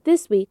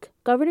This week,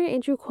 Governor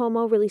Andrew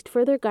Cuomo released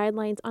further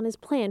guidelines on his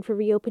plan for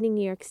reopening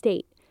New York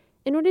State.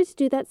 In order to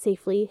do that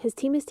safely, his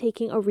team is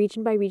taking a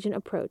region-by-region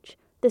approach.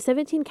 The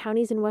 17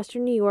 counties in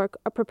western New York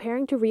are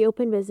preparing to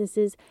reopen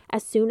businesses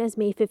as soon as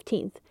May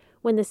 15th,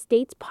 when the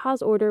state's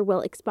pause order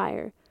will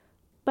expire.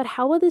 But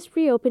how will this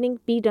reopening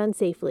be done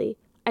safely?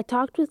 I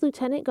talked with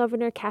Lieutenant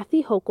Governor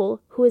Kathy Hochul,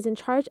 who is in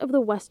charge of the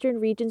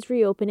western region's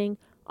reopening,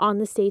 on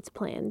the state's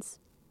plans.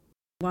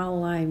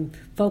 While I'm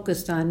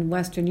focused on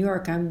Western New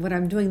York, what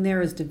I'm doing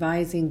there is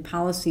devising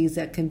policies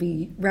that can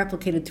be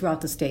replicated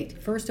throughout the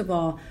state. First of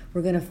all,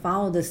 we're going to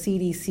follow the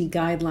CDC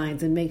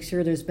guidelines and make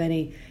sure there's been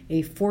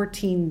a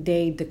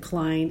 14-day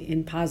decline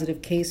in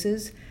positive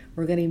cases.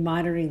 We're going to be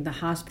monitoring the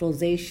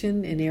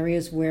hospitalization in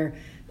areas where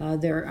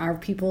there are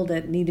people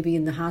that need to be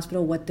in the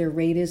hospital, what their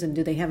rate is, and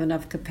do they have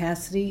enough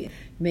capacity.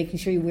 Making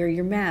sure you wear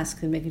your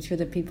mask and making sure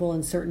that people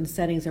in certain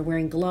settings are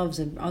wearing gloves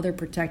and other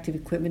protective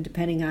equipment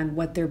depending on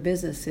what their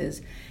business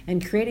is.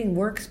 And creating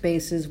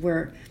workspaces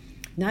where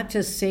not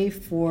just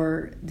safe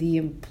for the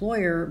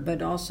employer,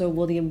 but also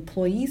will the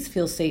employees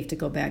feel safe to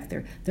go back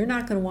there. They're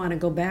not going to want to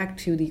go back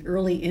to the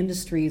early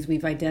industries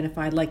we've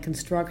identified like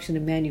construction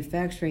and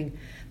manufacturing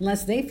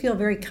unless they feel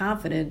very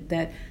confident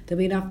that there'll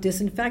be enough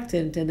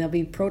disinfectant and there'll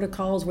be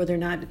protocols where they're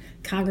not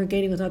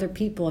congregating with other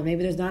people, and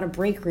maybe there's not a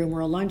break room or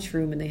a lunch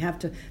room and they have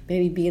to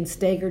maybe be in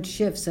staggered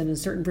shifts and a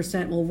certain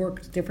percent will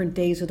work different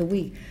days of the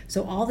week.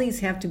 So all these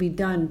have to be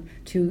done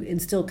to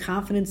instill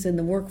confidence in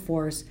the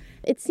workforce.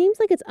 It seems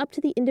like it's up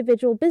to the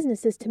individual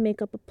businesses to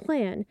make up a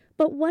plan,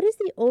 but what is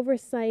the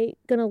oversight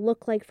going to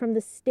look like from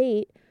the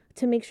state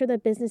to make sure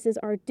that businesses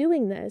are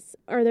doing this?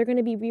 Are there going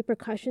to be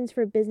repercussions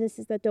for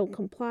businesses that don't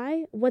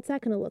comply? What's that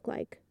going to look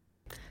like?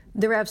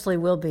 There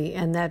absolutely will be,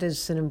 and that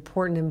is an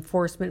important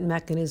enforcement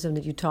mechanism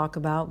that you talk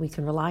about. We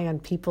can rely on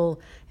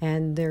people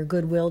and their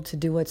goodwill to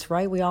do what's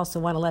right. We also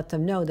want to let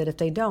them know that if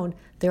they don't,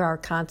 there are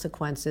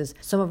consequences.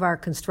 Some of our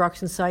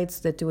construction sites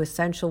that do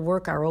essential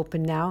work are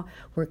open now.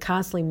 We're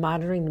constantly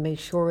monitoring to make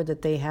sure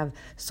that they have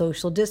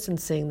social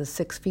distancing, the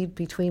 6 feet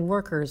between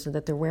workers, and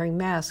that they're wearing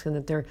masks, and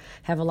that they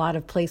have a lot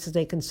of places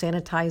they can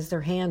sanitize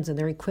their hands and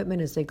their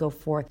equipment as they go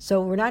forth.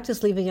 So we're not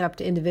just leaving it up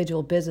to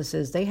individual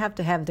businesses. They have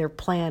to have their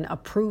plan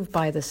approved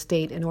by the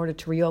state in order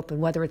to reopen,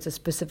 whether it's a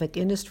specific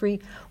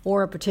industry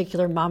or a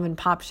particular mom and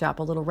pop shop.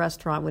 A little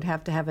restaurant would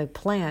have to have a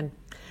plan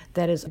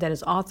that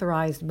is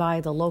authorized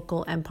by the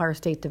local Empire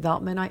State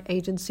Development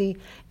Agency,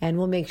 and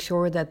we'll make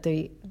sure that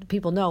the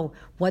people know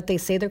what they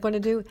say they're going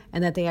to do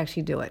and that they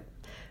actually do it.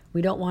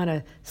 We don't want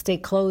to stay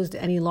closed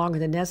any longer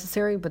than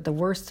necessary, but the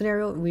worst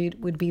scenario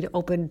would be to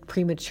open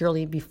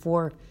prematurely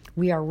before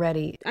we are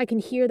ready. I can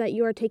hear that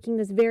you are taking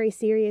this very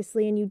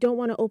seriously and you don't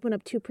want to open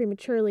up too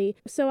prematurely.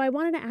 So I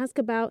wanted to ask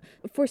about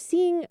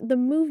foreseeing the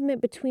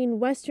movement between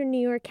western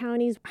New York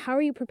counties. How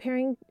are you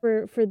preparing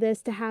for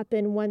this to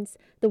happen once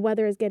the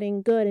weather is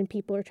getting good and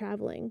people are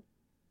traveling?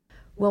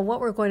 Well,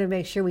 what we're going to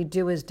make sure we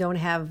do is don't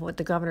have what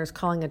the governor is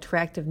calling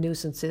attractive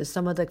nuisances.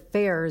 Some of the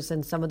fairs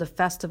and some of the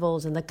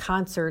festivals and the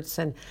concerts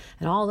and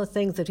all the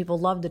things that people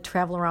love to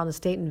travel around the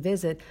state and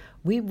visit,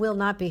 we will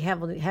not be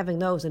having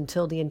those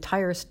until the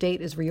entire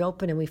state is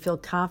reopened and we feel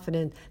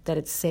confident that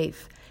it's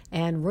safe.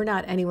 And we're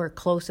not anywhere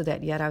close to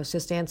that yet. I was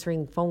just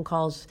answering phone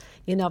calls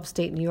in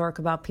upstate New York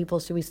about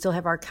people, so we still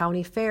have our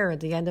county fair at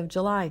the end of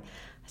July.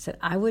 I said,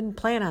 I wouldn't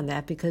plan on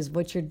that because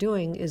what you're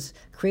doing is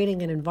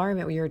creating an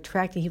environment where you're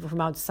attracting people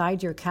from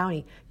outside your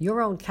county.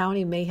 Your own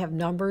county may have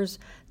numbers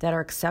that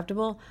are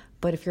acceptable,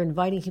 but if you're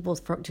inviting people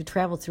to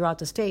travel throughout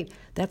the state,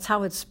 that's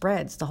how it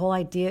spreads. The whole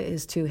idea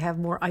is to have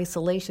more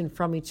isolation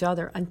from each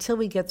other until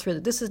we get through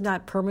it. This is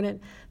not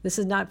permanent. This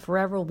is not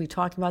forever. We'll be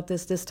talking about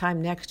this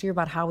time next year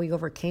about how we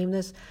overcame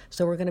this.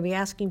 So we're going to be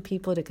asking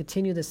people to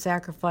continue the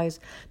sacrifice,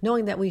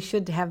 knowing that we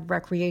should have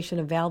recreation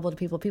available to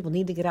people. People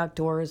need to get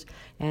outdoors,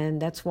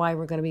 and that's why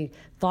we're going to be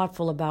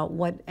thoughtful about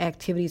what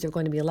activities are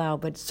going to be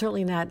allowed, but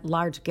certainly not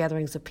large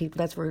gatherings of people.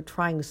 That's what we're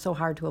trying so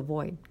hard to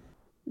avoid.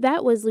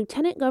 That was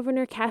Lieutenant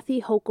Governor Kathy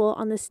Hochul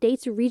on the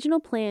state's regional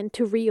plan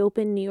to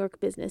reopen New York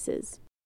businesses.